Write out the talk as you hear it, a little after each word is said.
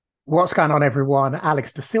What's going on, everyone?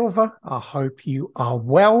 Alex Da Silva. I hope you are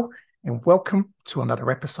well and welcome to another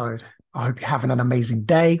episode. I hope you're having an amazing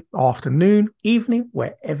day, afternoon, evening,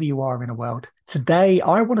 wherever you are in the world. Today,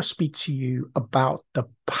 I want to speak to you about the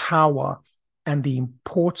power and the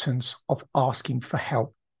importance of asking for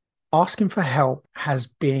help. Asking for help has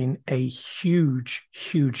been a huge,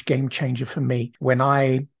 huge game changer for me. When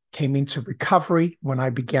I came into recovery, when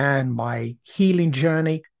I began my healing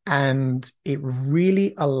journey, and it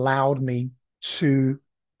really allowed me to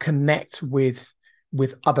connect with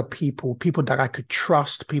other people that I could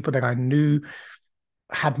trust, people that I knew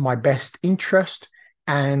had my best interest,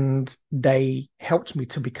 and they helped me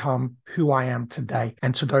to become who I am today.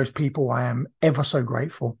 And to those people, I am ever so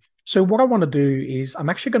grateful. So what I want to do is I'm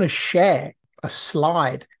actually going to share a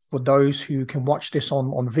slide for those who can watch this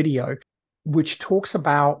on video, which talks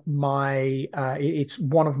about it's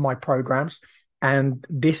one of my programs, and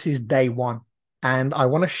this is day one. And I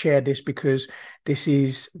want to share this because this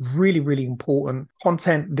is really, really important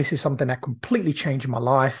content. This is something that completely changed my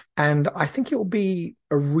life. And I think it will be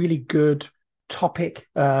a really good topic,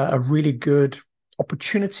 a really good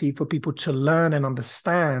opportunity for people to learn and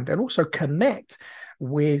understand and also connect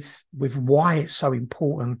with why it's so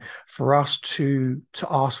important for us to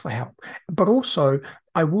ask for help. But also,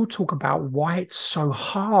 I will talk about why it's so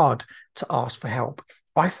hard to ask for help.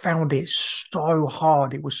 I found it so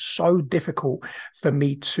hard. It was so difficult for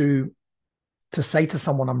me to say to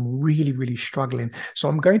someone, I'm really, really struggling. So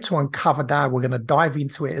I'm going to uncover that. We're going to dive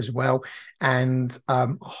into it as well, and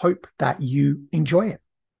hope that you enjoy it.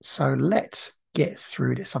 So let's get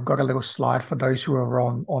through this. I've got a little slide for those who are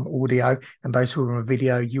on audio, and those who are on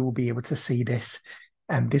video. You will be able to see this,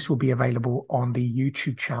 and this will be available on the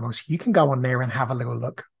YouTube channel. So you can go on there and have a little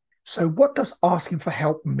look. So what does asking for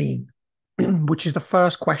help mean? Which is the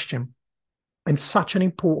first question, and such an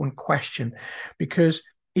important question because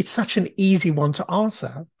it's such an easy one to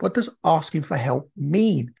answer. What does asking for help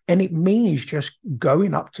mean? And it means just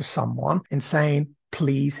going up to someone and saying,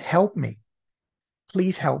 please help me.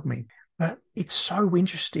 Please help me. But it's so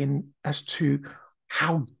interesting as to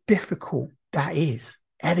how difficult that is.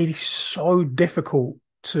 And it is so difficult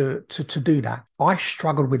to do that. I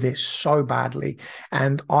struggled with it so badly.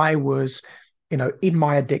 And I was, in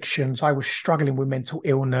my addictions, I was struggling with mental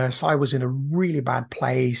illness. I was in a really bad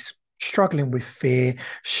place, struggling with fear,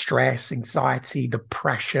 stress, anxiety,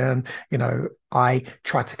 depression. I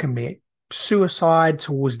tried to commit suicide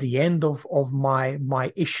towards the end of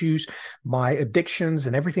my issues, my addictions,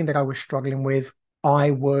 and everything that I was struggling with.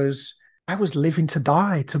 I was living to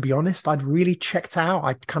die, to be honest. I'd really checked out.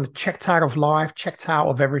 I kind of checked out of life, checked out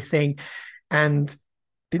of everything, and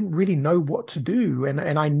didn't really know what to do.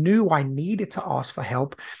 And I knew I needed to ask for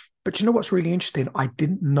help. But you know what's really interesting? I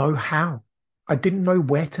didn't know how. I didn't know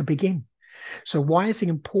where to begin. So why is it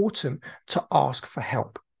important to ask for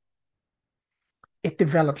help? It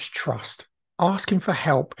develops trust. Asking for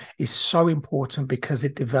help is so important because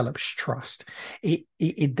it develops trust.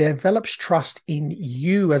 It develops trust in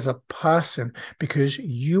you as a person because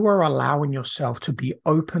you are allowing yourself to be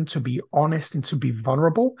open, to be honest, and to be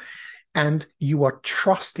vulnerable. And you are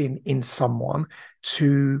trusting in someone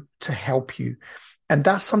to help you. And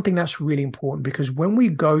that's something that's really important because when we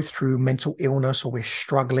go through mental illness or we're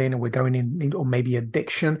struggling and we're going in, or maybe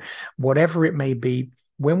addiction, whatever it may be,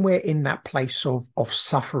 when we're in that place of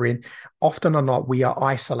suffering, often or not, we are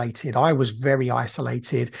isolated. I was very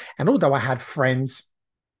isolated. And although I had friends,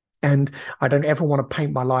 and I don't ever want to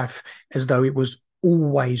paint my life as though it was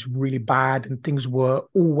always really bad and things were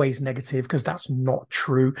always negative, because that's not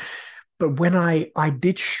true. But when I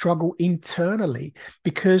did struggle internally,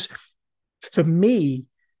 because for me,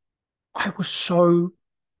 it was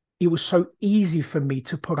so easy for me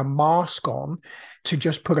to put a mask on, to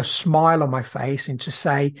just put a smile on my face and to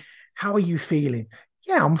say, how are you feeling?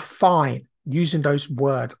 Yeah, I'm fine. Using those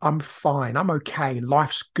words, I'm fine. I'm okay.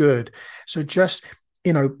 Life's good. So just,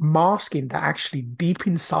 masking that actually deep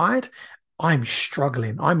inside, I'm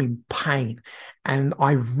struggling. I'm in pain and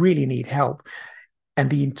I really need help. And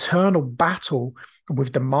the internal battle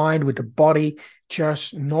with the mind, with the body,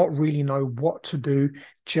 just not really know what to do.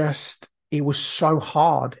 It was so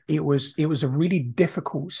hard. It was a really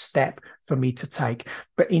difficult step for me to take.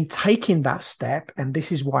 But in taking that step, and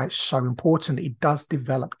this is why it's so important, it does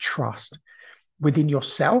develop trust within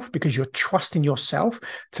yourself because you're trusting yourself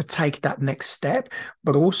to take that next step.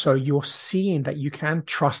 But also you're seeing that you can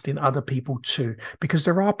trust in other people too, because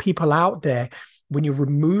there are people out there. When you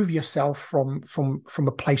remove yourself from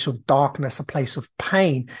a place of darkness, a place of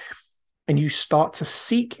pain, and you start to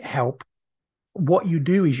seek help, what you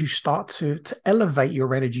do is you start to elevate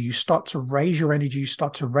your energy. You start to raise your energy. You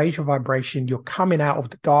start to raise your vibration. You're coming out of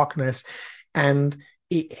the darkness, and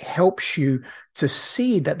it helps you to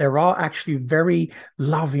see that there are actually very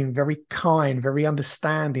loving, very kind, very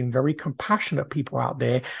understanding, very compassionate people out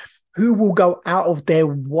there who will go out of their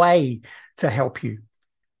way to help you.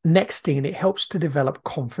 Next thing, it helps to develop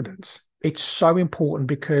confidence. It's so important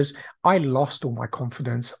because I lost all my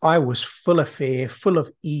confidence. I was full of fear, full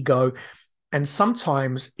of ego. And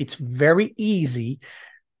sometimes it's very easy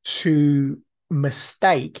to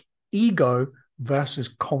mistake ego versus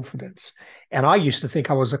confidence. And I used to think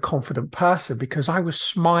I was a confident person because I was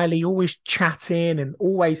smiley, always chatting, and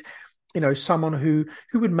always, someone who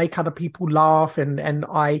would make other people laugh. And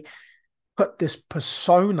I put this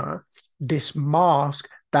persona, this mask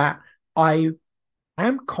that I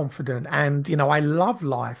am confident and, I love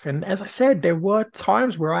life. And as I said, there were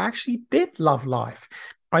times where I actually did love life.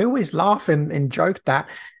 I always laugh and joke that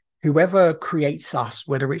whoever creates us,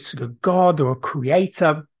 whether it's a God or a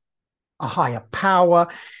creator, a higher power,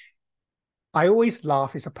 I always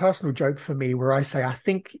laugh. It's a personal joke for me where I say, I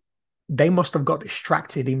think they must have got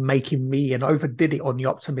distracted in making me and overdid it on the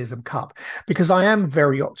optimism cup, because I am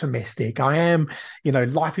very optimistic. I am,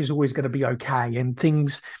 life is always going to be okay, and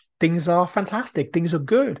things are fantastic. Things are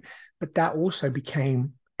good. But that also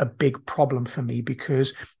became a big problem for me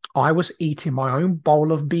because I was eating my own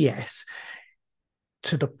bowl of BS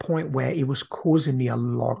to the point where it was causing me a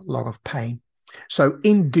lot of pain. So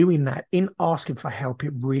in doing that, in asking for help,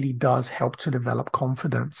 it really does help to develop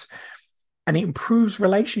confidence, and it improves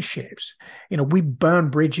relationships. We burn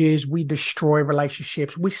bridges, we destroy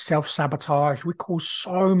relationships, we self-sabotage, we cause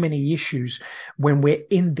so many issues when we're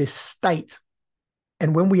in this state.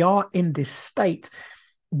 And when we are in this state,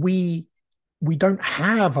 we don't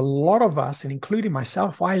have, a lot of us, and including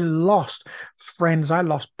myself, I lost friends, I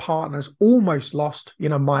lost partners, almost lost,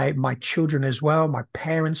 my children as well, my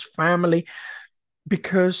parents, family,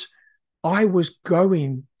 because I was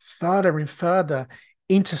going further and further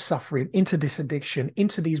into suffering, into this addiction,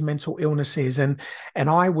 into these mental illnesses. And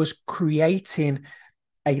I was creating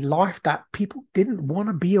a life that people didn't want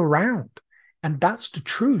to be around. And that's the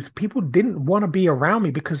truth. People didn't want to be around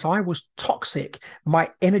me because I was toxic.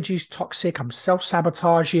 My energy is toxic. I'm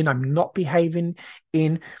self-sabotaging. I'm not behaving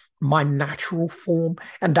in my natural form.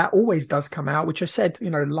 And that always does come out, which I said,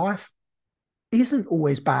 life isn't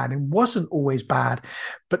always bad and wasn't always bad.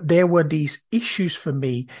 But there were these issues for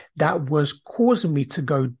me that was causing me to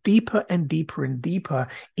go deeper and deeper and deeper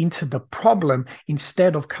into the problem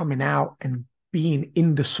instead of coming out and being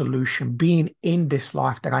in the solution, being in this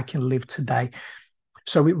life that I can live today.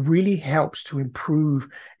 So it really helps to improve,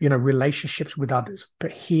 relationships with others.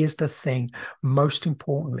 But here's the thing, most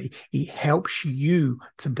importantly, it helps you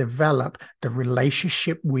to develop the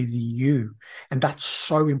relationship with you. And that's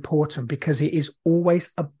so important because it is always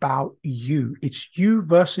about you. It's you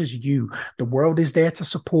versus you. The world is there to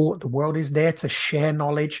support. The world is there to share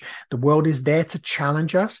knowledge. The world is there to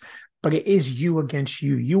challenge us. But it is you against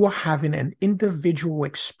you. You are having an individual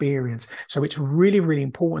experience. So it's really, really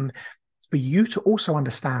important for you to also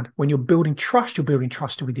understand when you're building trust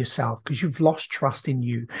with yourself because you've lost trust in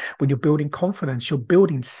you. When you're building confidence, you're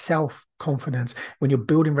building self-confidence. When you're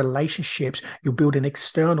building relationships, you're building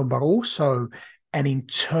external, but also an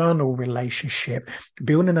internal relationship,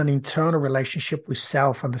 building an internal relationship with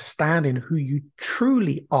self, understanding who you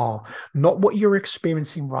truly are, not what you're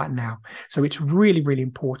experiencing right now. So it's really, really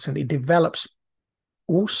important. It develops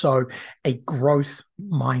also a growth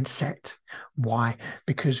mindset. Why?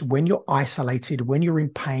 Because when you're isolated, when you're in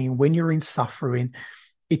pain, when you're in suffering,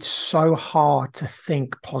 it's so hard to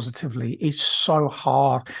think positively. It's so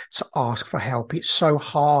hard to ask for help. It's so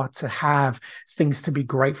hard to have things to be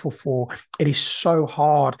grateful for. It is so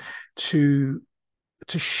hard to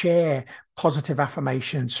share positive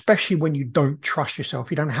affirmation, especially when you don't trust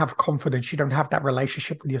yourself. You don't have confidence. You don't have that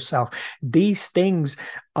relationship with yourself. These things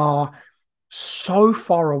are so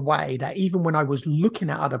far away that even when I was looking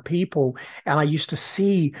at other people and I used to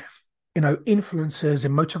see, influencers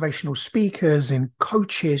and motivational speakers and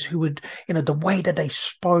coaches who would, the way that they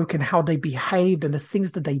spoke and how they behaved and the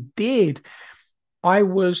things that they did, I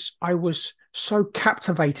was so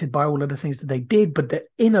captivated by all of the things that they did. But the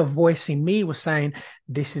inner voice in me was saying,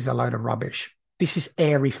 this is a load of rubbish. This is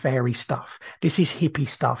airy fairy stuff. This is hippie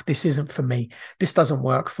stuff. This isn't for me. This doesn't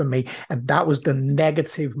work for me. And that was the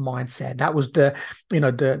negative mindset. That was the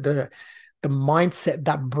mindset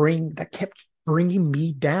that kept bringing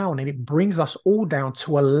me down. And it brings us all down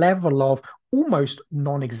to a level of almost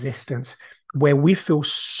non-existence where we feel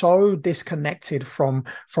so disconnected from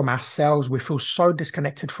ourselves. We feel so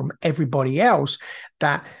disconnected from everybody else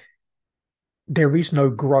that there is no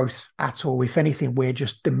growth at all. If anything, we're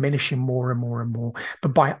just diminishing more and more and more.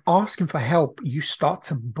 But by asking for help, you start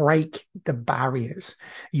to break the barriers.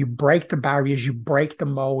 You break the barriers, you break the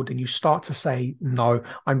mold, and you start to say, no,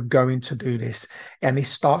 I'm going to do this. And it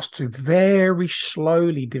starts to very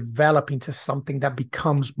slowly develop into something that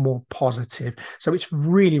becomes more positive. So it's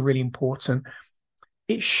really, really important.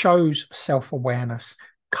 It shows self-awareness,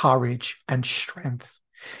 courage, and strength.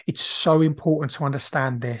 It's so important to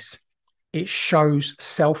understand this. It shows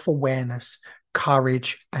self-awareness,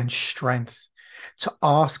 courage, and strength. To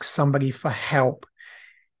ask somebody for help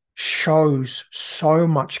shows so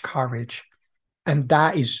much courage. And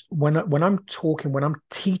that is when I'm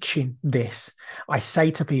teaching this, I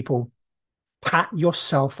say to people, pat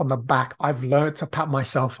yourself on the back. I've learned to pat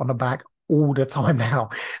myself on the back all the time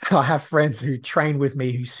now. I have friends who train with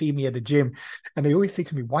me, who see me at the gym, and they always say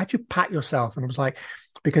to me, why'd you pat yourself? And I was like,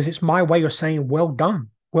 because it's my way of saying, well done.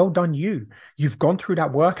 Well done, you. You've gone through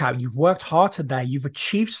that workout. You've worked hard today. You've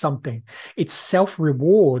achieved something. It's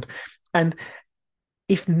self-reward. And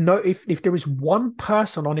if there is one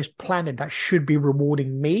person on this planet that should be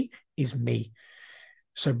rewarding me, is me.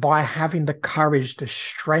 So by having the courage, the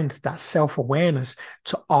strength, that self-awareness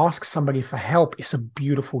to ask somebody for help, it's a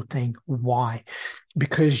beautiful thing. Why?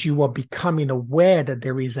 Because you are becoming aware that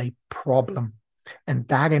there is a problem. And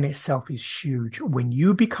that in itself is huge. When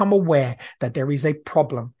you become aware that there is a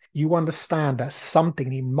problem, you understand that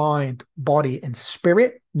something in mind, body, and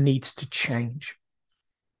spirit needs to change.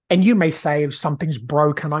 And you may say, if something's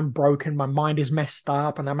broken, I'm broken, my mind is messed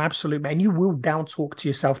up, and I'm absolutely, and you will down talk to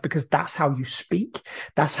yourself because that's how you speak.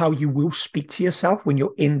 That's how you will speak to yourself when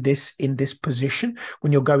you're in this position,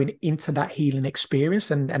 when you're going into that healing experience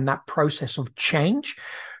and that process of change.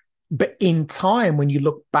 But in time, when you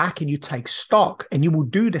look back and you take stock, and you will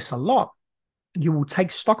do this a lot, you will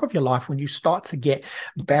take stock of your life when you start to get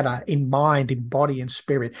better in mind, in body, and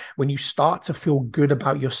spirit, when you start to feel good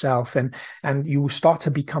about yourself, and you will start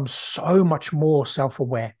to become so much more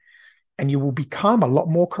self-aware, and you will become a lot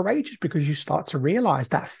more courageous because you start to realize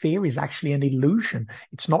that fear is actually an illusion.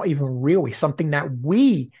 It's not even real. It's something that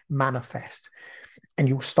we manifest. And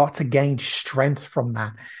you'll start to gain strength from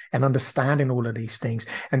that and understanding all of these things.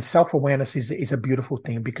 And self-awareness is a beautiful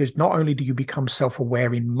thing, because not only do you become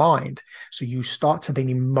self-aware in mind, so you start to then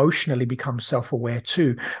emotionally become self-aware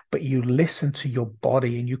too, but you listen to your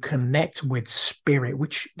body and you connect with spirit,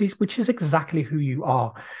 which is exactly who you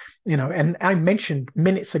are. And I mentioned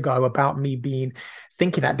minutes ago about me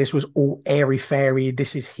thinking that this was all airy fairy,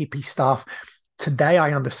 this is hippie stuff. Today,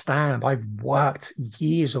 I understand. I've worked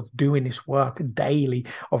years of doing this work daily,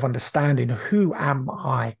 of understanding who am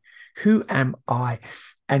I? Who am I?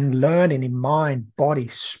 And learning in mind, body,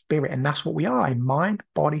 spirit. And that's what we are, a mind,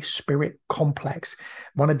 body, spirit complex.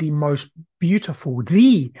 One of the most beautiful,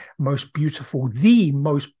 the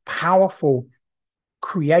most powerful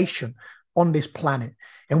creation on this planet.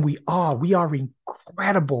 And we are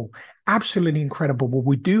incredible, absolutely incredible. But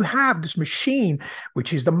we do have this machine,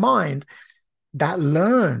 which is the mind, that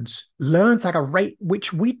learns at a rate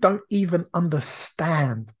which we don't even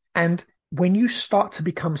understand. And when you start to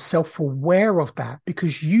become self-aware of that,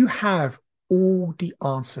 because you have all the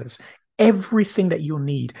answers, everything that you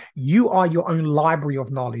need, you are your own library of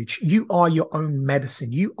knowledge, you are your own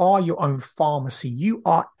medicine, you are your own pharmacy, you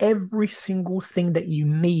are every single thing that you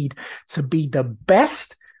need to be the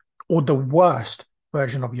best or the worst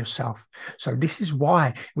version of yourself. So this is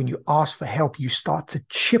why when you ask for help, you start to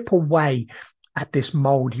chip away at this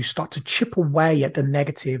mold, you start to chip away at the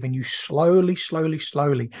negative, and you slowly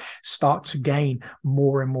start to gain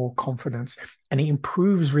more and more confidence. And it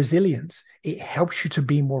improves resilience. It helps you to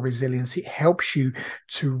be more resilient. It helps you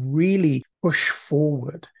to really push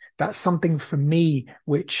forward. That's something for me,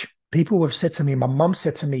 which people have said to me. My mum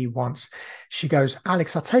said to me once, she goes,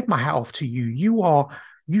 Alex, I take my hat off to you.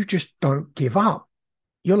 You just don't give up.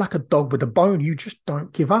 You're like a dog with a bone. You just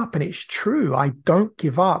don't give up. And it's true. I don't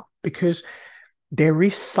give up because there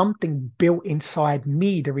is something built inside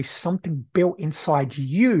me. There is something built inside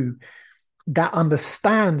you that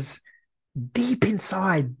understands deep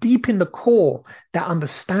inside, deep in the core, that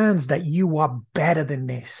understands that you are better than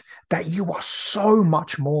this, that you are so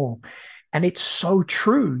much more. And it's so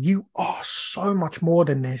true. You are so much more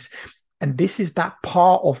than this. And this is that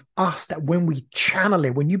part of us that when we channel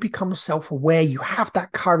it, when you become self-aware, you have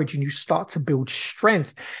that courage and you start to build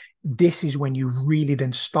strength. This is when you really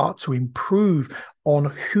then start to improve on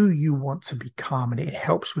who you want to become. And it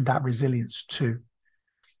helps with that resilience too.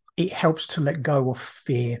 It helps to let go of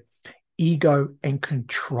fear, ego, and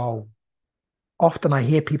control. Often I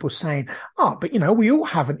hear people saying, oh, but we all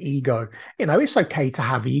have an ego. It's okay to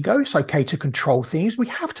have ego. It's okay to control things. We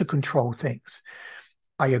have to control things.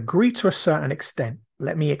 I agree to a certain extent.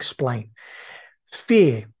 Let me explain.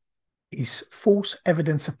 Fear is false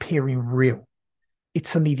evidence appearing real.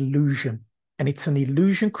 It's an illusion, and it's an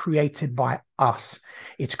illusion created by us.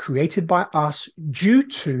 It's created by us due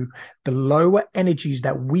to the lower energies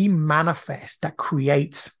that we manifest that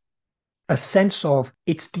creates a sense of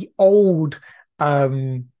it's the old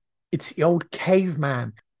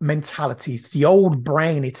caveman mentality. It's the old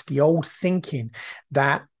brain. It's the old thinking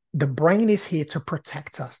that the brain is here to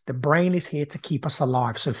protect us. The brain is here to keep us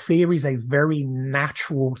alive. So fear is a very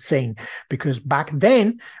natural thing, because back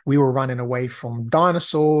then we were running away from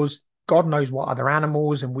dinosaurs, God knows what other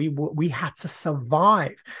animals, and we had to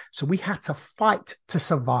survive. So we had to fight to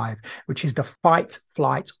survive, which is the fight,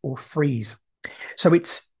 flight, or freeze. So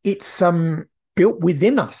it's built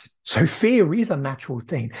within us. So fear is a natural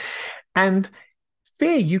thing. And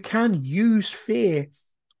fear, you can use fear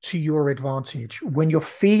to your advantage. When you're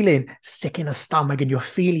feeling sick in the stomach and you're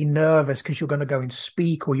feeling nervous because you're going to go and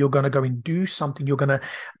speak, or you're going to go and do something, you're going to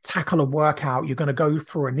tackle a workout, you're going to go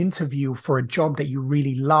for an interview for a job that you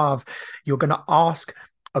really love, you're going to ask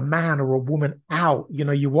a man or a woman out,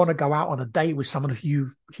 you want to go out on a date with someone who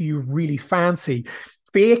you really fancy,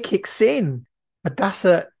 fear kicks in.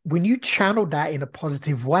 But when you channel that in a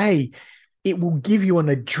positive way, it will give you an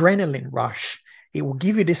adrenaline rush. It will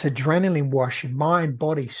give you this adrenaline rush in mind,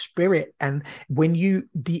 body, spirit. And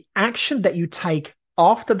the action that you take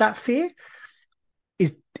after that fear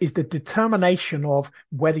is the determination of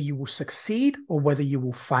whether you will succeed or whether you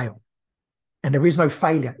will fail. And there is no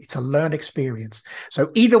failure. It's a learned experience.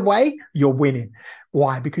 So either way, you're winning.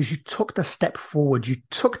 Why? Because you took the step forward. You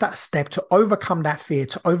took that step to overcome that fear,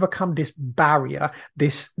 to overcome this barrier,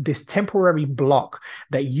 this temporary block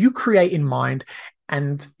that you create in mind,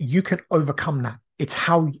 and you can overcome that.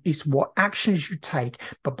 It's what actions you take,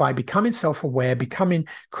 but by becoming self-aware, becoming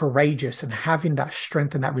courageous, and having that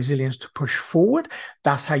strength and that resilience to push forward,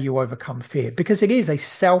 that's how you overcome fear. Because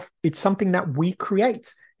it's something that we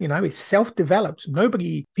create. It's self-developed.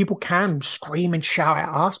 People can scream and shout at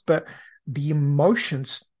us, but the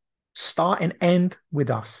emotions start and end with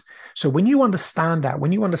us. So when you understand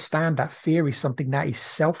that fear is something that is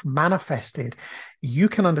self-manifested, you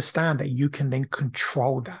can understand that you can then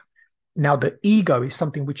control that. Now, the ego is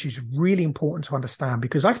something which is really important to understand,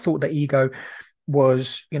 because I thought the ego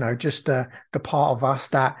was, just the part of us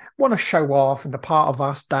that want to show off, and the part of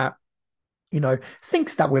us that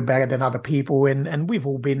thinks that we're better than other people. And we've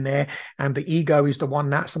all been there. And the ego is the one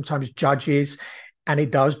that sometimes judges, and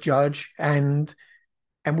it does judge. And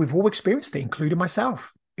we've all experienced it, including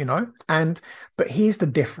myself, but here's the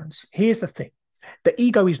difference. Here's the thing. The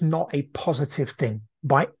ego is not a positive thing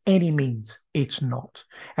by any means. It's not.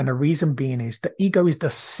 And the reason being is the ego is the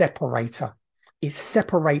separator. It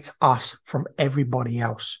separates us from everybody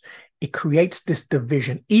else. It creates this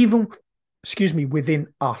division, within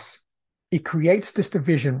us. It creates this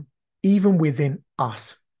division even within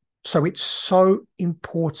us. So it's so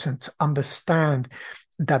important to understand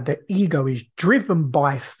that the ego is driven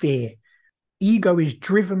by fear. Ego is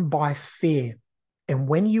driven by fear. And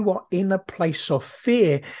when you are in a place of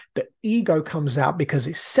fear, the ego comes out because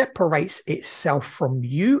it separates itself from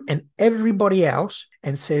you and everybody else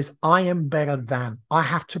and says, I am better than, I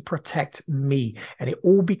have to protect me. And it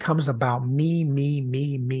all becomes about me, me,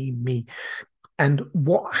 me, me, me. And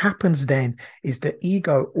what happens then is the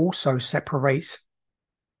ego also separates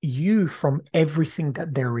you from everything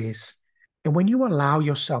that there is. And when you allow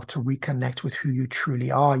yourself to reconnect with who you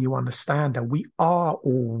truly are, you understand that we are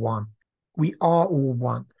all one. We are all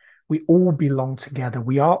one. We all belong together.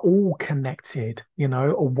 We are all connected,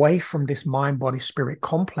 away from this mind, body, spirit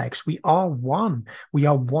complex. We are one. We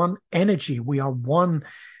are one energy. We are one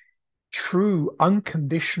true,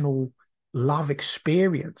 unconditional love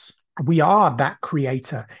experience. We are that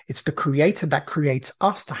creator. It's the creator that creates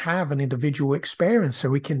us to have an individual experience so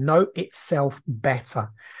we can know itself better.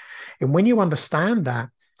 And when you understand that,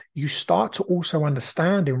 you start to also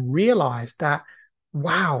understand and realize that,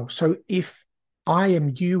 wow, so if I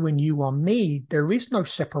am you and you are me, there is no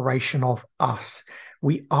separation of us.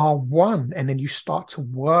 We are one. And then you start to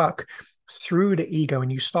work through the ego,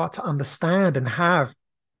 and you start to understand and have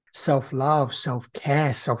self-love,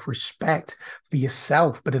 self-care, self-respect for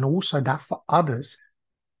yourself, but then also that for others.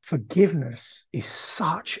 Forgiveness is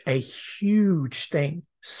such a huge thing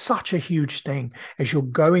as you're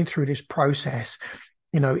going through this process,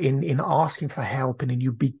 in asking for help, and then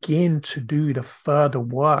you begin to do the further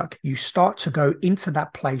work. You start to go into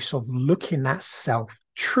that place of looking at self.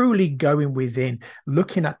 truly going within,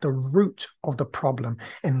 looking at the root of the problem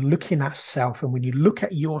and looking at self. And when you look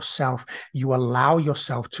at yourself, you allow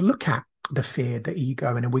yourself to look at the fear, the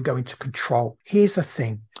ego, and then we go into control. Here's the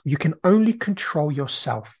thing. You can only control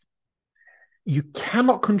yourself. You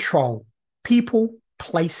cannot control people,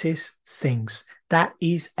 places, things. That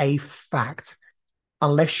is a fact.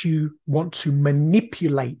 Unless you want to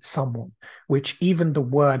manipulate someone, which even the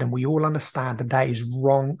word, and we all understand that that is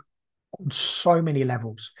wrong on so many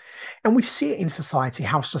levels. And we see it in society,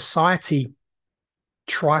 how society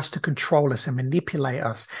tries to control us and manipulate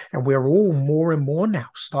us. And we're all more and more now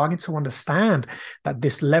starting to understand that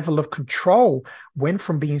this level of control went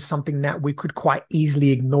from being something that we could quite easily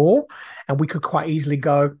ignore, and we could quite easily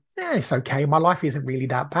go, it's okay. My life isn't really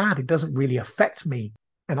that bad. It doesn't really affect me.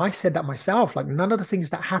 And I said that myself, like none of the things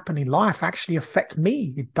that happen in life actually affect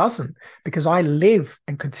me. It doesn't, because I live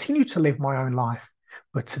and continue to live my own life.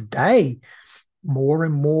 But today, more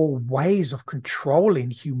and more ways of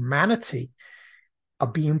controlling humanity are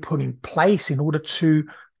being put in place in order to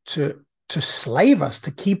slave us,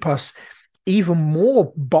 to keep us even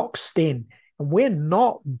more boxed in. And we're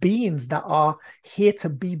not beings that are here to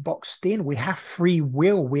be boxed in. We have free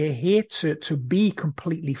will. We're here to be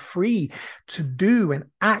completely free, to do and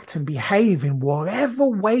act and behave in whatever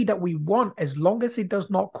way that we want, as long as it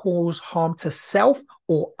does not cause harm to self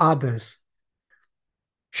or others.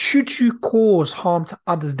 Should you cause harm to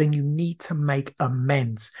others, then you need to make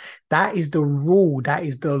amends. That is the rule. That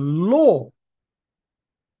is the law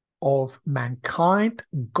of mankind,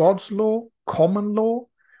 God's law, common law.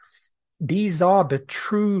 These are the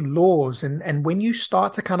true laws. And when you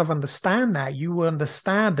start to kind of understand that, you will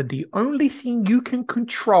understand that the only thing you can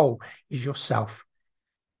control is yourself.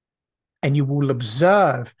 And you will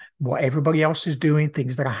observe what everybody else is doing,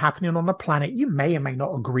 things that are happening on the planet. You may or may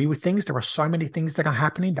not agree with things. There are so many things that are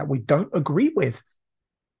happening that we don't agree with.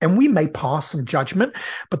 And we may pass some judgment,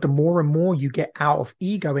 but the more and more you get out of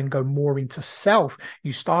ego and go more into self,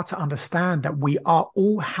 you start to understand that we are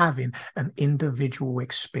all having an individual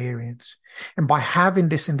experience. And by having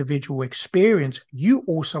this individual experience, you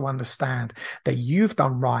also understand that you've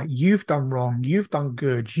done right, you've done wrong, you've done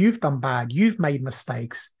good, you've done bad, you've made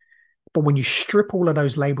mistakes. But when you strip all of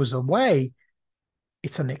those labels away,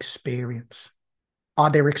 it's an experience. Are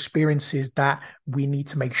there experiences that we need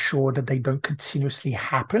to make sure that they don't continuously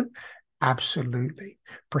happen? Absolutely.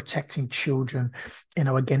 Protecting children,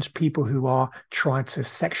 against people who are trying to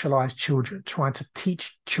sexualize children, trying to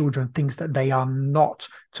teach children things that they are not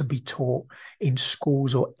to be taught in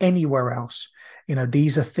schools or anywhere else.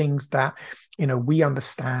 These are things that, we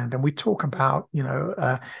understand, and we talk about,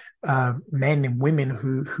 men and women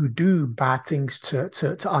who do bad things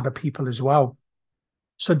to other people as well.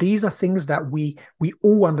 So these are things that we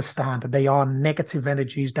all understand, that they are negative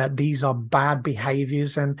energies, that these are bad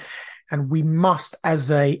behaviors, and we must,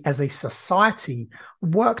 as a society,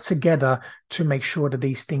 work together to make sure that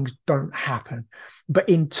these things don't happen. But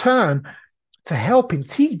in turn, to help and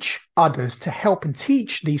teach others, to help and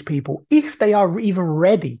teach these people, if they are even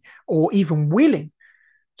ready or even willing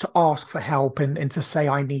to ask for help and to say,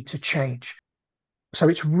 I need to change. So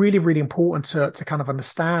it's really, really important to kind of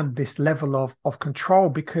understand this level of control,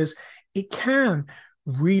 because it can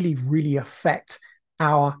really, really affect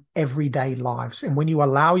our everyday lives. And when you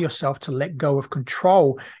allow yourself to let go of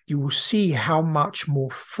control, you will see how much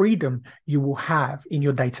more freedom you will have in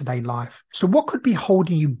your day-to-day life. So what could be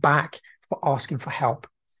holding you back for asking for help?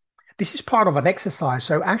 This is part of an exercise.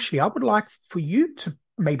 So actually, I would like for you to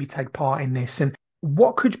maybe take part in this. And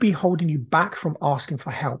what could be holding you back from asking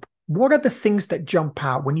for help? What are the things that jump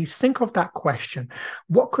out when you think of that question?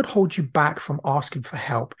 What could hold you back from asking for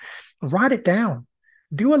help? Write it down.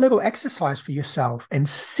 Do a little exercise for yourself and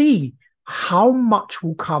see how much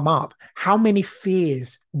will come up, how many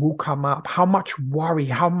fears will come up, how much worry,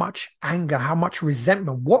 how much anger, how much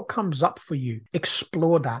resentment, what comes up for you.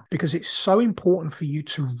 Explore that, because it's so important for you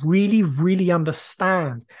to really, really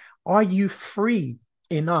understand, are you free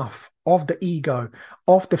enough of the ego,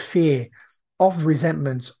 of the fear, of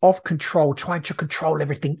resentments, of control, trying to control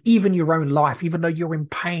everything, even your own life, even though you're in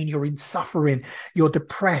pain, you're in suffering, you're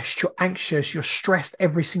depressed, you're anxious, you're stressed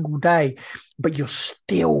every single day, but you're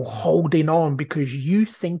still holding on because you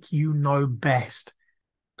think you know best.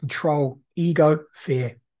 Control, ego,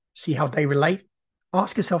 fear. See how they relate?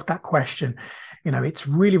 Ask yourself that question. It's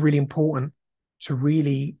really, really important to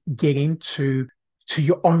really get into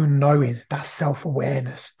your own knowing, that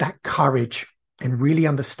self-awareness, that courage, and really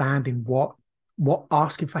understanding what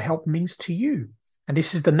asking for help means to you. And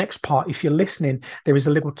this is the next part. If you're listening, there is a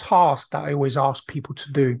little task that I always ask people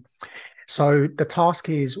to do. So the task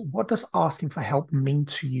is, what does asking for help mean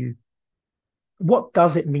to you? What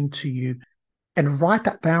does it mean to you? And write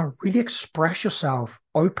that down. Really express yourself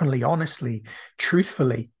openly, honestly,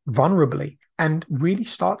 truthfully, vulnerably, and really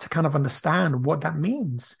start to kind of understand what that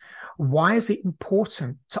means. Why is it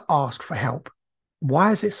important to ask for help?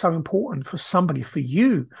 Why is it so important for somebody, for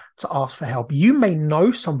you to ask for help? You may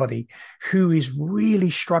know somebody who is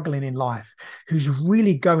really struggling in life, who's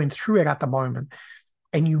really going through it at the moment,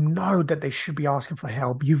 and you know that they should be asking for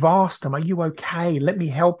help. You've asked them, are you okay? Let me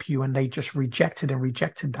help you. And they just rejected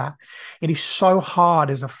that. It is so hard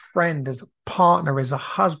as a friend, as a partner, as a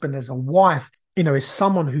husband, as a wife, as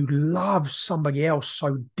someone who loves somebody else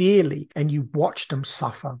so dearly, and you watch them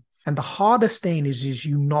suffer. And the hardest thing is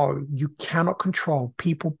you cannot control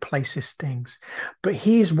people, places, things. But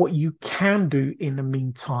here's what you can do in the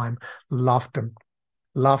meantime. Love them.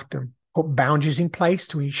 Love them. Put boundaries in place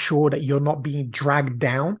to ensure that you're not being dragged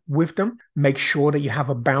down with them. Make sure that you have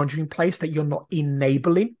a boundary in place, that you're not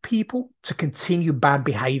enabling people to continue bad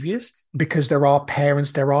behaviors, because there are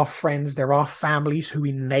parents, there are friends, there are families who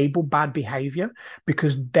enable bad behavior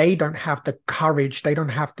because they don't have the courage, they don't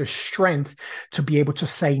have the strength to be able to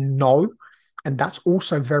say no. And that's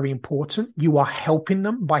also very important. You are helping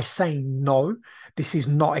them by saying, no, this is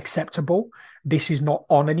not acceptable. This is not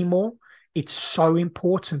on anymore. It's so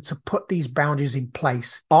important to put these boundaries in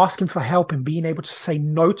place. Asking for help and being able to say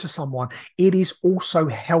no to someone, it is also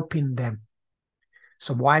helping them.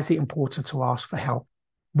 So why is it important to ask for help?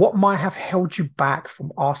 What might have held you back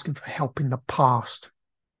from asking for help in the past?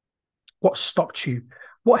 What stopped you?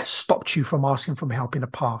 What has stopped you from asking for help in the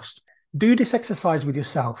past? Do this exercise with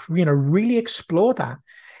yourself. Really explore that.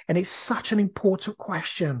 And it's such an important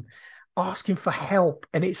question, asking for help.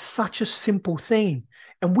 And it's such a simple thing.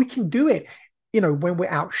 And we can do it, when we're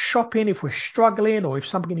out shopping, if we're struggling, or if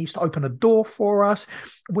somebody needs to open a door for us.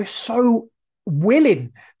 We're so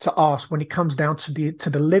willing to ask when it comes down to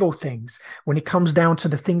the little things, when it comes down to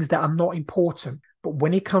the things that are not important. But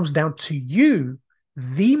when it comes down to you,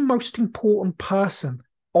 the most important person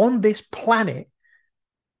on this planet,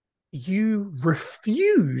 you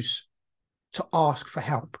refuse to ask for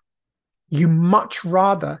help. You much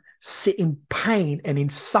rather sit in pain and in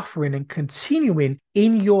suffering and continuing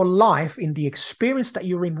in your life, in the experience that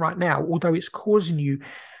you're in right now, although it's causing you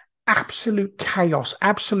absolute chaos,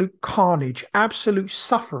 absolute carnage, absolute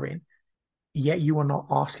suffering, yet you are not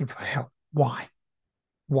asking for help. Why?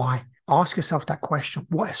 Why? Ask yourself that question.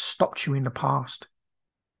 What has stopped you in the past?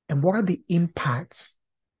 And what are the impacts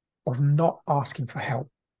of not asking for help?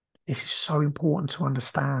 This is so important to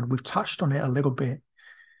understand. We've touched on it a little bit.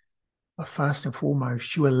 But first and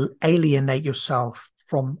foremost, you will alienate yourself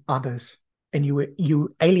from others, and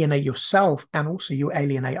you alienate yourself, and also you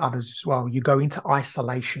alienate others as well. You go into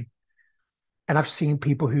isolation. And I've seen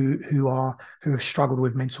people who have struggled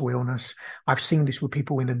with mental illness. I've seen this with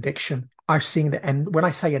people in addiction. I've seen that, and when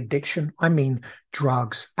I say addiction, I mean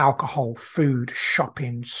drugs, alcohol, food,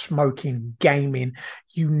 shopping, smoking, gaming,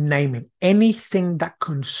 you name it. Anything that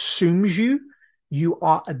consumes you, you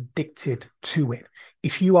are addicted to it.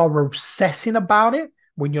 If you are obsessing about it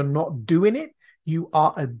when you're not doing it, you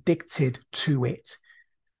are addicted to it.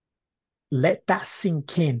 Let that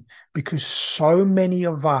sink in, because so many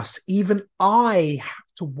of us, even I,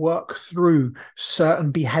 have to work through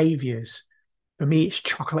certain behaviors. For me, it's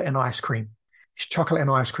chocolate and ice cream. It's chocolate and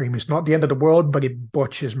ice cream. It's not the end of the world, but it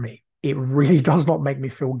butchers me. It really does not make me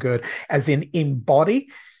feel good, as in body,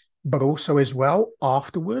 but also as well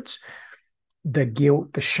afterwards, the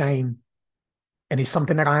guilt, the shame. And it's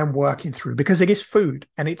something that I am working through, because it is food,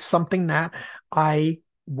 and it's something that I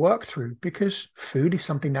work through, because food is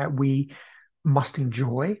something that we must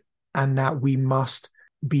enjoy and that we must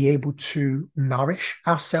be able to nourish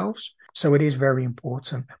ourselves. So it is very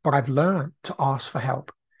important. But I've learned to ask for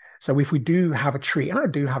help. So if we do have a treat, and I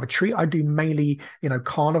do have a treat, I do mainly,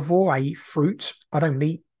 carnivore. I eat fruit. I don't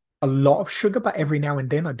eat a lot of sugar, but every now and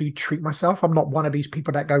then I do treat myself. I'm not one of these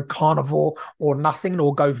people that go carnivore or nothing,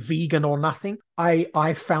 or go vegan or nothing.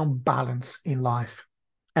 I found balance in life.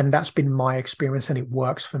 And that's been my experience, and it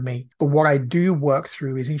works for me. But what I do work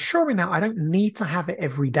through is ensuring that I don't need to have it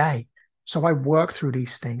every day. So I work through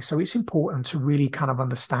these things. So it's important to really kind of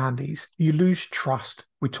understand these. You lose trust.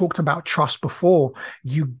 We talked about trust before.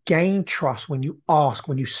 You gain trust when you ask,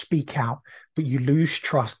 when you speak out, but you lose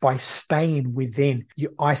trust by staying within.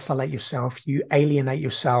 You isolate yourself, you alienate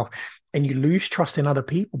yourself, and you lose trust in other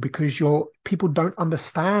people, because people don't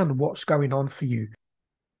understand what's going on for you.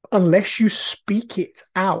 Unless you speak it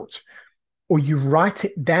out or you write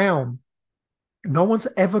it down, no one's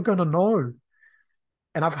ever going to know.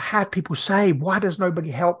 And I've had people say, why does nobody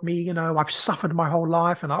help me? I've suffered my whole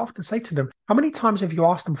life. And I often say to them, how many times have you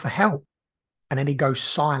asked them for help? And then he goes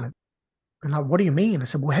silent. And like, what do you mean? I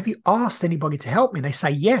said, well, have you asked anybody to help me? And they say,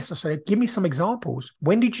 yes. I said, give me some examples.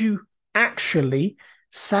 When did you actually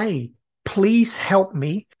say, please help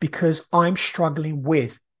me because I'm struggling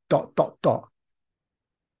with dot, dot, dot?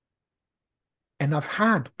 And I've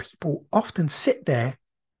had people often sit there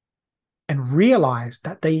and realize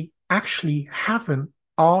that they actually haven't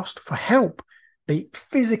asked for help. They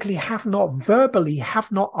physically have not, verbally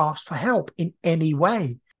have not asked for help in any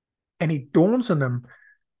way. And it dawns on them,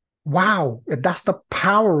 wow, that's the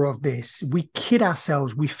power of this. We kid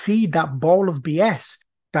ourselves. We feed that bowl of BS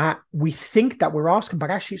that we think that we're asking, but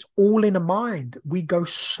actually it's all in the mind. We go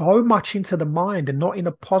so much into the mind and not in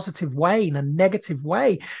a positive way, in a negative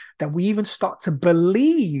way, that we even start to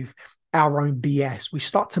believe our own BS. We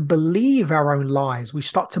start to believe our own lies. We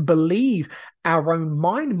start to believe our own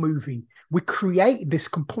mind movie. We create this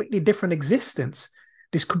completely different existence,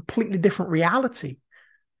 this completely different reality.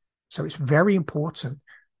 So it's very important.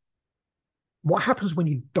 What happens when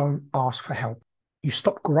you don't ask for help? You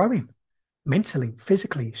stop growing mentally,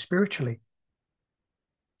 physically, spiritually.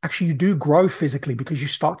 Actually, you do grow physically because you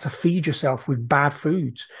start to feed yourself with bad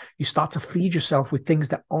foods. You start to feed yourself with things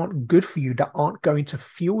that aren't good for you, that aren't going to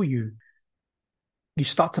fuel you. You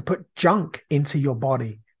start to put junk into your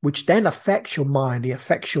body, which then affects your mind, it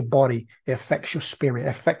affects your body, it affects your spirit, it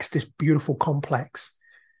affects this beautiful complex.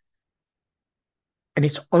 And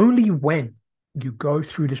it's only when you go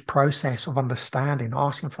through this process of understanding,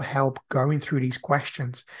 asking for help, going through these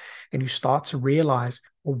questions, and you start to realize,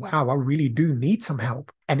 oh, wow, I really do need some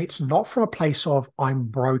help. And it's not from a place of I'm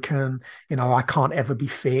broken, I can't ever be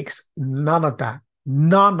fixed. None of that.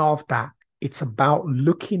 None of that. It's about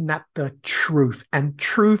looking at the truth, and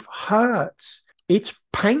truth hurts. It's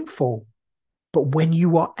painful. But when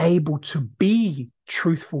you are able to be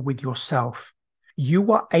truthful with yourself,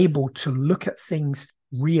 you are able to look at things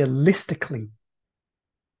realistically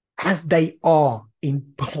as they are,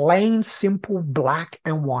 in plain, simple black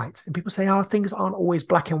and white. And people say, oh, things aren't always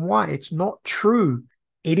black and white. It's not true.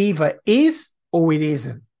 It either is or it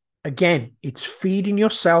isn't. Again, it's feeding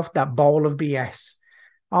yourself that bowl of BS.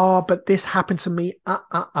 Oh, but this happened to me.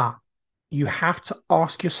 You have to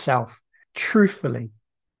ask yourself truthfully.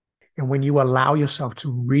 And when you allow yourself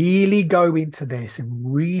to really go into this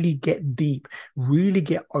and really get deep, really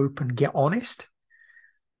get open, get honest,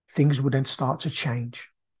 things will then start to change.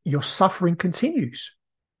 Your suffering continues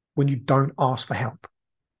when you don't ask for help.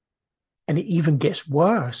 And it even gets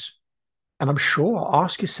worse. And I'm sure,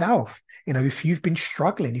 ask yourself, if you've been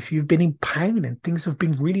struggling, if you've been in pain and things have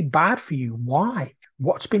been really bad for you, why?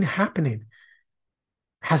 What's been happening?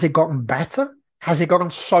 Has it gotten better? Has it gotten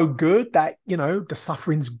so good that, the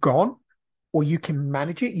suffering's gone? Or you can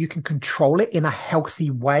manage it, you can control it in a healthy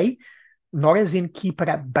way, not as in keep it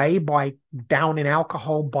at bay by downing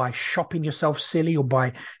alcohol, by shopping yourself silly, or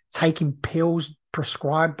by taking pills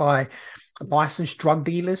prescribed by licensed drug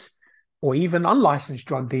dealers or even unlicensed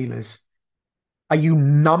drug dealers. Are you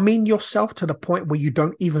numbing yourself to the point where you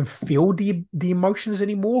don't even feel the emotions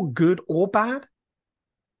anymore, good or bad?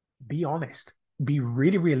 Be honest. Be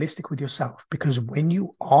really realistic with yourself, because when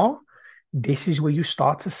you are, this is where you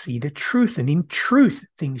start to see the truth. And in truth,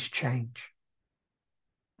 things change.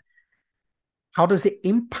 How does it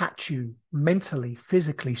impact you mentally,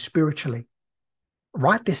 physically, spiritually?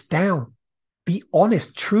 Write this down. Be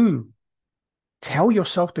honest, true. Tell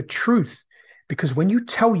yourself the truth. Because when you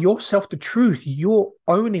tell yourself the truth, you're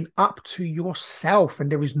owning up to yourself. And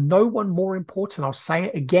there is no one more important, I'll say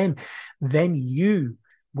it again, than you.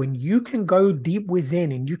 When you can go deep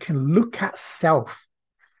within and you can look at self,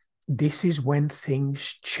 this is when things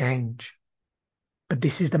change. But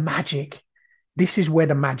this is the magic. This is where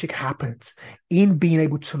the magic happens, in being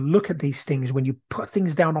able to look at these things. When you put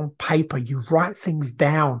things down on paper, you write things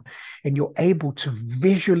down, and you're able to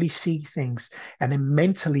visually see things, and then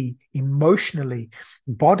mentally, emotionally,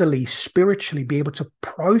 bodily, spiritually be able to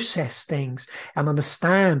process things and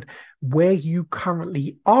understand where you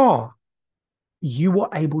currently are. You are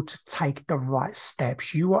able to take the right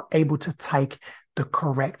steps. You are able to take the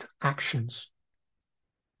correct actions.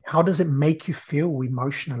 How does it make you feel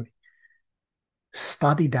emotionally?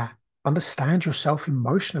 Study that. Understand yourself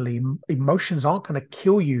emotionally. Emotions aren't going to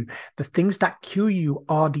kill you. The things that kill you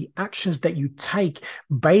are the actions that you take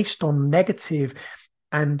based on negative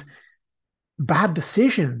and bad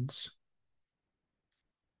decisions.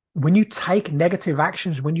 When you take negative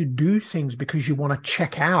actions, when you do things because you want to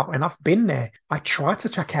check out, and I've been there. I tried to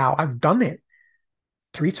check out. I've done it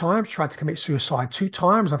 3 times, tried to commit suicide. 2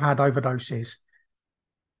 times I've had overdoses.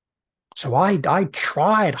 So I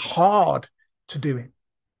tried hard to do it.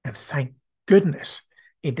 And thank goodness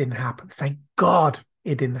it didn't happen. Thank God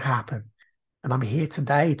it didn't happen. And I'm here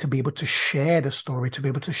today to be able to share the story, to be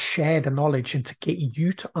able to share the knowledge, and to get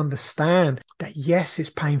you to understand that, yes,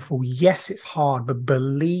 it's painful. Yes, it's hard. But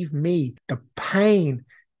believe me, the pain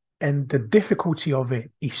and the difficulty of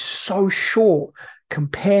it is so short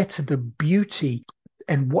compared to the beauty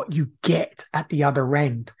and what you get at the other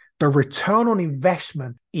end. The return on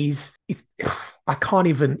investment is I can't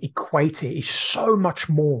even equate it. It's so much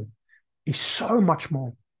more. It's so much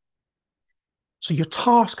more. So your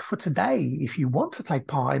task for today, if you want to take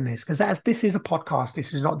part in this, because as this is a podcast,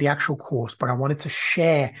 this is not the actual course, but I wanted to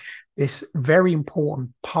share this very important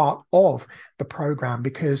part of the program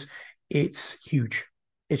because it's huge.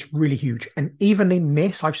 It's really huge. And even in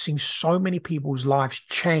this, I've seen so many people's lives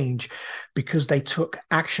change because they took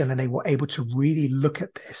action and they were able to really look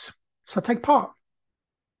at this. So take part.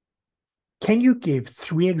 Can you give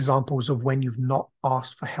 3 examples of when you've not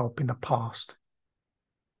asked for help in the past?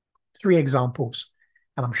 3 examples,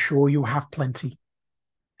 and I'm sure you'll have plenty.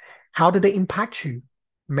 How did it impact you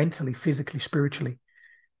mentally, physically, spiritually?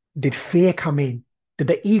 Did fear come in? Did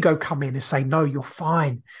the ego come in and say, no, you're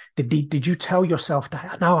fine? Did you tell yourself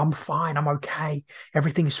that, no, I'm fine, I'm okay,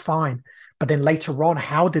 everything is fine? But then later on,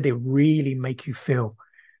 how did it really make you feel?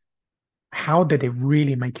 How did it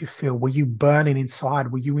really make you feel? Were you burning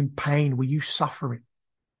inside? Were you in pain? Were you suffering?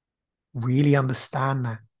 Really understand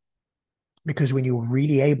that. Because when you're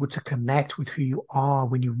really able to connect with who you are,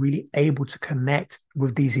 when you're really able to connect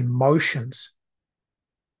with these emotions,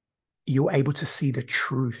 you're able to see the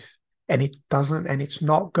truth. And it's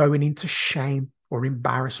not going into shame or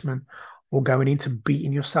embarrassment or going into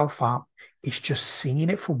beating yourself up. It's just seeing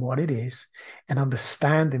it for what it is and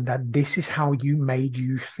understanding that this is how you made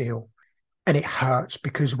you feel. And it hurts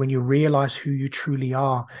because when you realize who you truly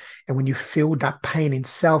are and when you feel that pain in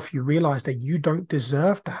self, you realize that you don't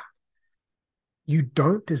deserve that. You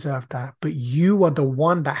don't deserve that, but you are the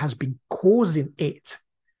one that has been causing it.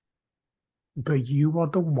 But you are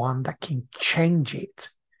the one that can change it.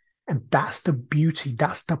 And that's the beauty,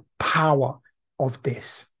 that's the power of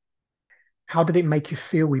this. How did it make you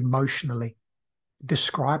feel emotionally?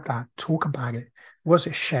 Describe that, talk about it. Was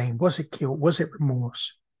it shame? Was it guilt? Was it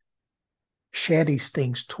remorse? Share these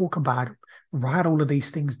things, talk about it, write all of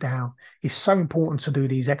these things down. It's so important to do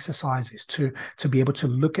these exercises to be able to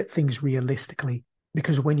look at things realistically,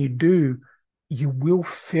 because when you do, you will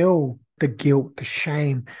feel the guilt, the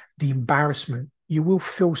shame, the embarrassment. You will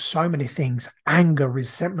feel so many things, anger,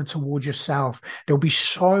 resentment towards yourself. There'll be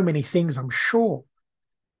so many things, I'm sure.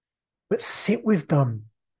 But sit with them.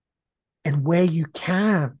 And where you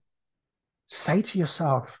can, say to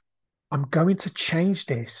yourself, I'm going to change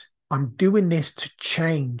this. I'm doing this to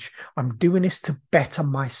change. I'm doing this to better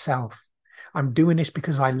myself. I'm doing this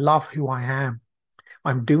because I love who I am.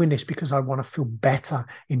 I'm doing this because I want to feel better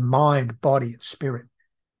in mind, body, and spirit.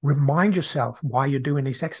 Remind yourself why you're doing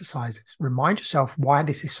these exercises. Remind yourself why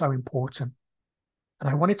this is so important. And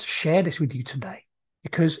I wanted to share this with you today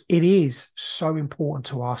because it is so important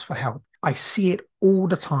to ask for help. I see it all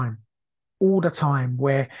the time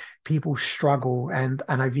where people struggle. And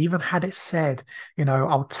I've even had it said,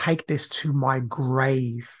 I'll take this to my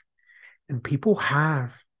grave. And people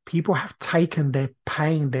have taken their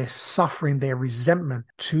pain, their suffering, their resentment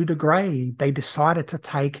to the grave. They decided to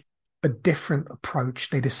take a different approach.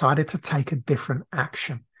 They decided to take a different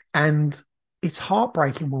action. And it's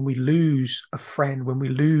heartbreaking when we lose a friend, when we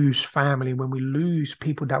lose family, when we lose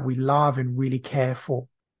people that we love and really care for.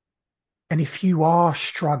 And if you are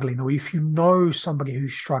struggling, or if you know somebody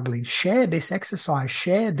who's struggling, share this exercise,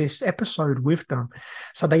 share this episode with them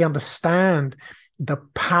so they understand the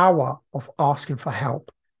power of asking for help,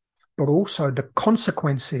 but also the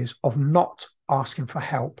consequences of not asking for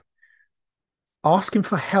help. Asking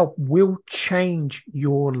for help will change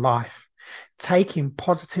your life. Taking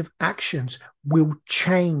positive actions will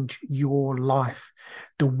change your life.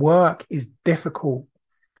 The work is difficult.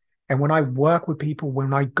 And when I work with people,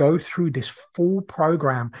 when I go through this full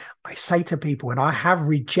program, I say to people, and I have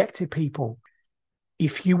rejected people,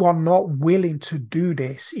 if you are not willing to do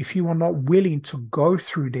this, if you are not willing to go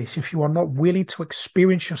through this, if you are not willing to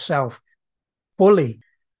experience yourself fully,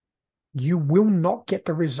 you will not get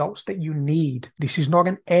the results that you need. This is not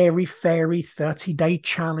an airy-fairy 30-day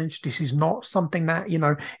challenge. This is not something that,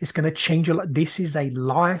 is going to change your life. This is a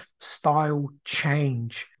lifestyle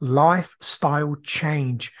change. Lifestyle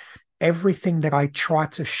change. Everything that I try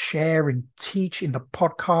to share and teach in the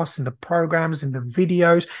podcasts, in the programs, in the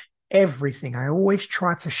videos, everything, I always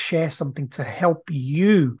try to share something to help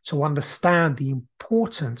you to understand the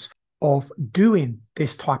importance of doing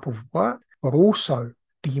this type of work, but also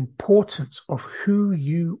the importance of who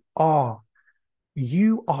you are.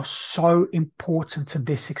 You are so important to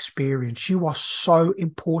this experience. You are so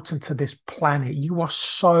important to this planet. You are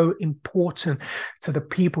so important to the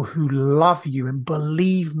people who love you. And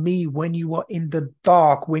believe me, when you are in the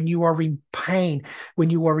dark, when you are in pain, when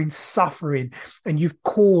you are in suffering, and you've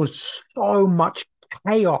caused so much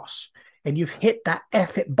chaos, and you've hit that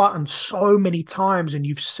effort button so many times, and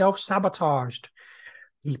you've self-sabotaged,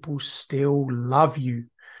 people still love you.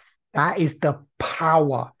 That is the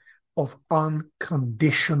power of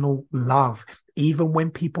unconditional love. Even when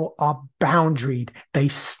people are boundaried, they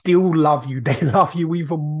still love you. They love you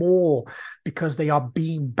even more because they are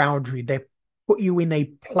being boundaried. They put you in a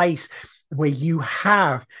place where you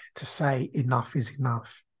have to say enough is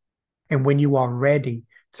enough. And when you are ready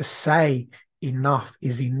to say enough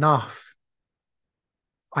is enough,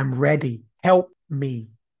 I'm ready. Help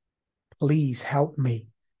me. Please help me.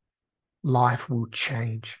 Life will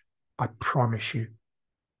change. I promise you.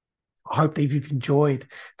 I hope that you've enjoyed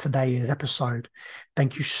today's episode.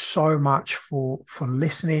 Thank you so much for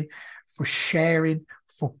listening, for sharing,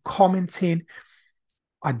 for commenting.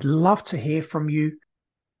 I'd love to hear from you.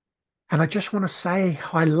 And I just want to say,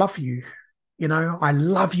 I love you. You know, I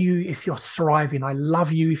love you if you're thriving. I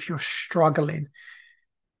love you if you're struggling.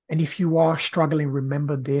 And if you are struggling,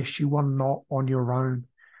 remember this, you are not on your own.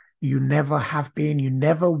 You never have been, you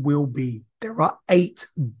never will be. There are 8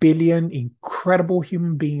 billion incredible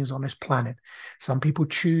human beings on this planet. Some people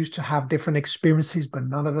choose to have different experiences, but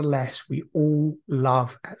nonetheless, we all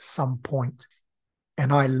love at some point.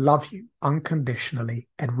 And I love you unconditionally.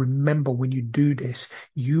 And remember, when you do this,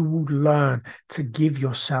 you will learn to give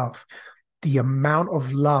yourself the amount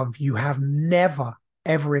of love you have never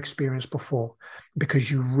ever experienced before, because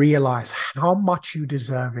you realize how much you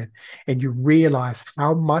deserve it, and you realize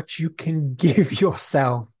how much you can give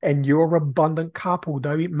yourself, and your abundant cup,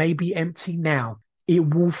 although it may be empty now,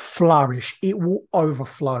 it will flourish, it will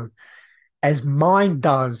overflow as mine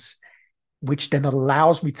does, which then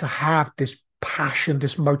allows me to have this passion,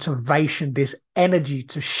 this motivation, this energy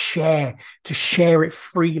to share it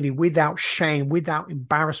freely, without shame, without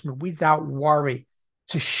embarrassment, without worry,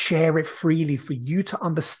 to share it freely, for you to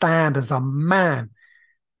understand as a man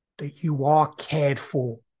that you are cared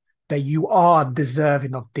for, that you are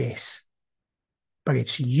deserving of this. But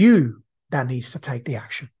it's you that needs to take the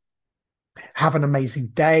action. Have an amazing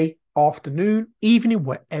day, afternoon, evening,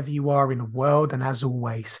 wherever you are in the world. And as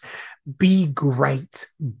always, be great,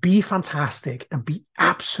 be fantastic, and be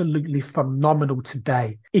absolutely phenomenal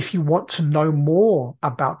today. If you want to know more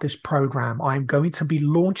about this program, I'm going to be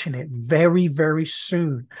launching it very, very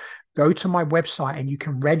soon. Go to my website and you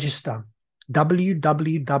can register,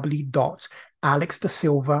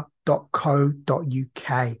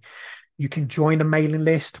 www.alexdasilva.co.uk. You can join the mailing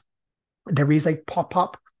list. There is a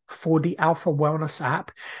pop-up for the Alpha Wellness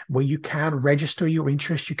app where you can register your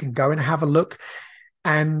interest. You can go and have a look,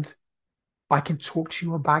 and I can talk to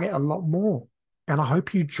you about it a lot more. And I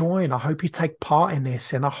hope you join. I hope you take part in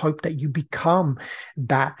this. And I hope that you become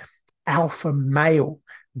that alpha male,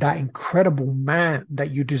 that incredible man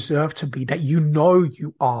that you deserve to be, that you know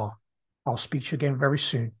you are. I'll speak to you again very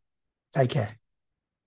soon. Take care.